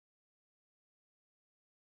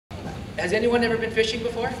Has anyone ever been fishing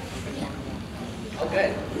before? Oh,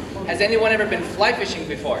 good. Has anyone ever been fly fishing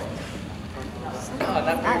before? Oh,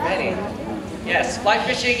 not very many. Yes, fly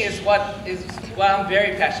fishing is what I'm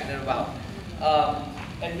very passionate about.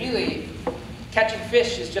 And really, catching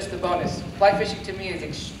fish is just a bonus. Fly fishing to me is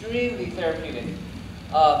extremely therapeutic.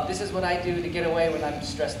 This is what I do to get away when I'm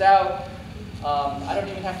stressed out. I don't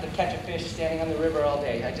even have to catch a fish standing on the river all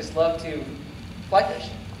day. I just love to fly fish.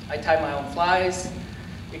 I tie my own flies.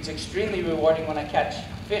 It's extremely rewarding when I catch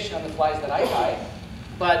fish on the flies that I tie.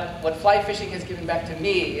 But what fly fishing has given back to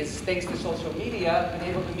me is, thanks to social media, I've been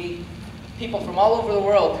able to meet people from all over the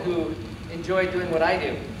world who enjoy doing what I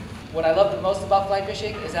do. What I love the most about fly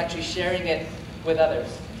fishing is actually sharing it with others,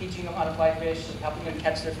 teaching them how to fly fish, helping them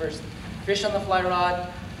catch their first fish on the fly rod.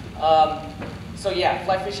 So yeah,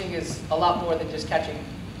 fly fishing is a lot more than just catching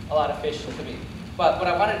a lot of fish to me. But what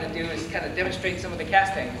I wanted to do is kind of demonstrate some of the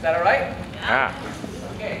casting. Is that all right? Yeah.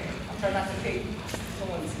 Okay, I'll try not to take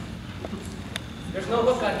someone's... There's no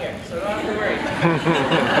hook on here, so don't have to worry.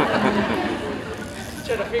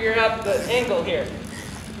 Try to figure out the angle here.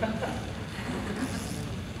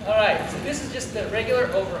 All right, so this is just the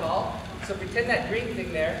regular overhaul. So pretend that green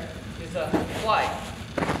thing there is a fly.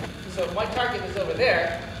 So if my target is over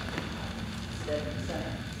there, stand in the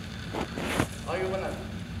center. All you want to,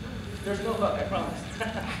 there's no hook, I promise.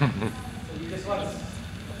 So you just want to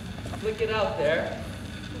flick it out there.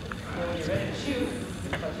 And when you're ready to shoot, you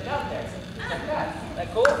punch it out there. Like that. Is that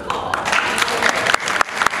cool?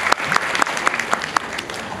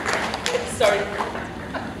 Sorry.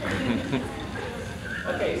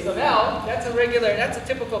 Okay, so now that's a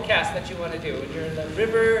typical cast that you want to do when you're in the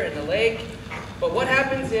river, in the lake. But what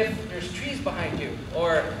happens if there's trees behind you,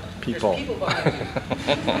 or there's people behind you?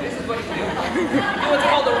 This is what you do. You do what's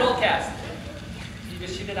called a roll cast. You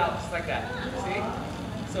just shoot it out just like that. See?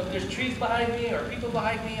 So if there's trees behind me or people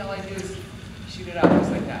behind me, all I do is shoot it out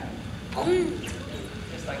just like that.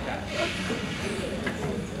 Just like that.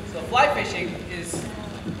 So fly fishing is,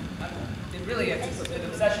 it really is an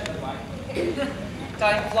obsession of mine.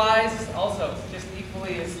 Tying flies also just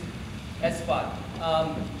equally as fun.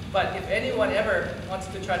 But if anyone ever wants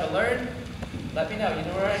to try to learn, let me know. You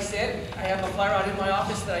know where I sit? I have a fly rod in my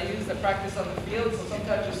office that I use to practice on the field, so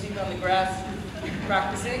sometimes you'll see me on the grass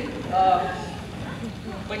practicing.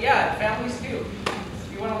 But yeah, families too.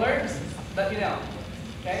 If you want to learn, just let me know.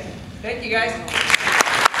 Okay? Thank you guys.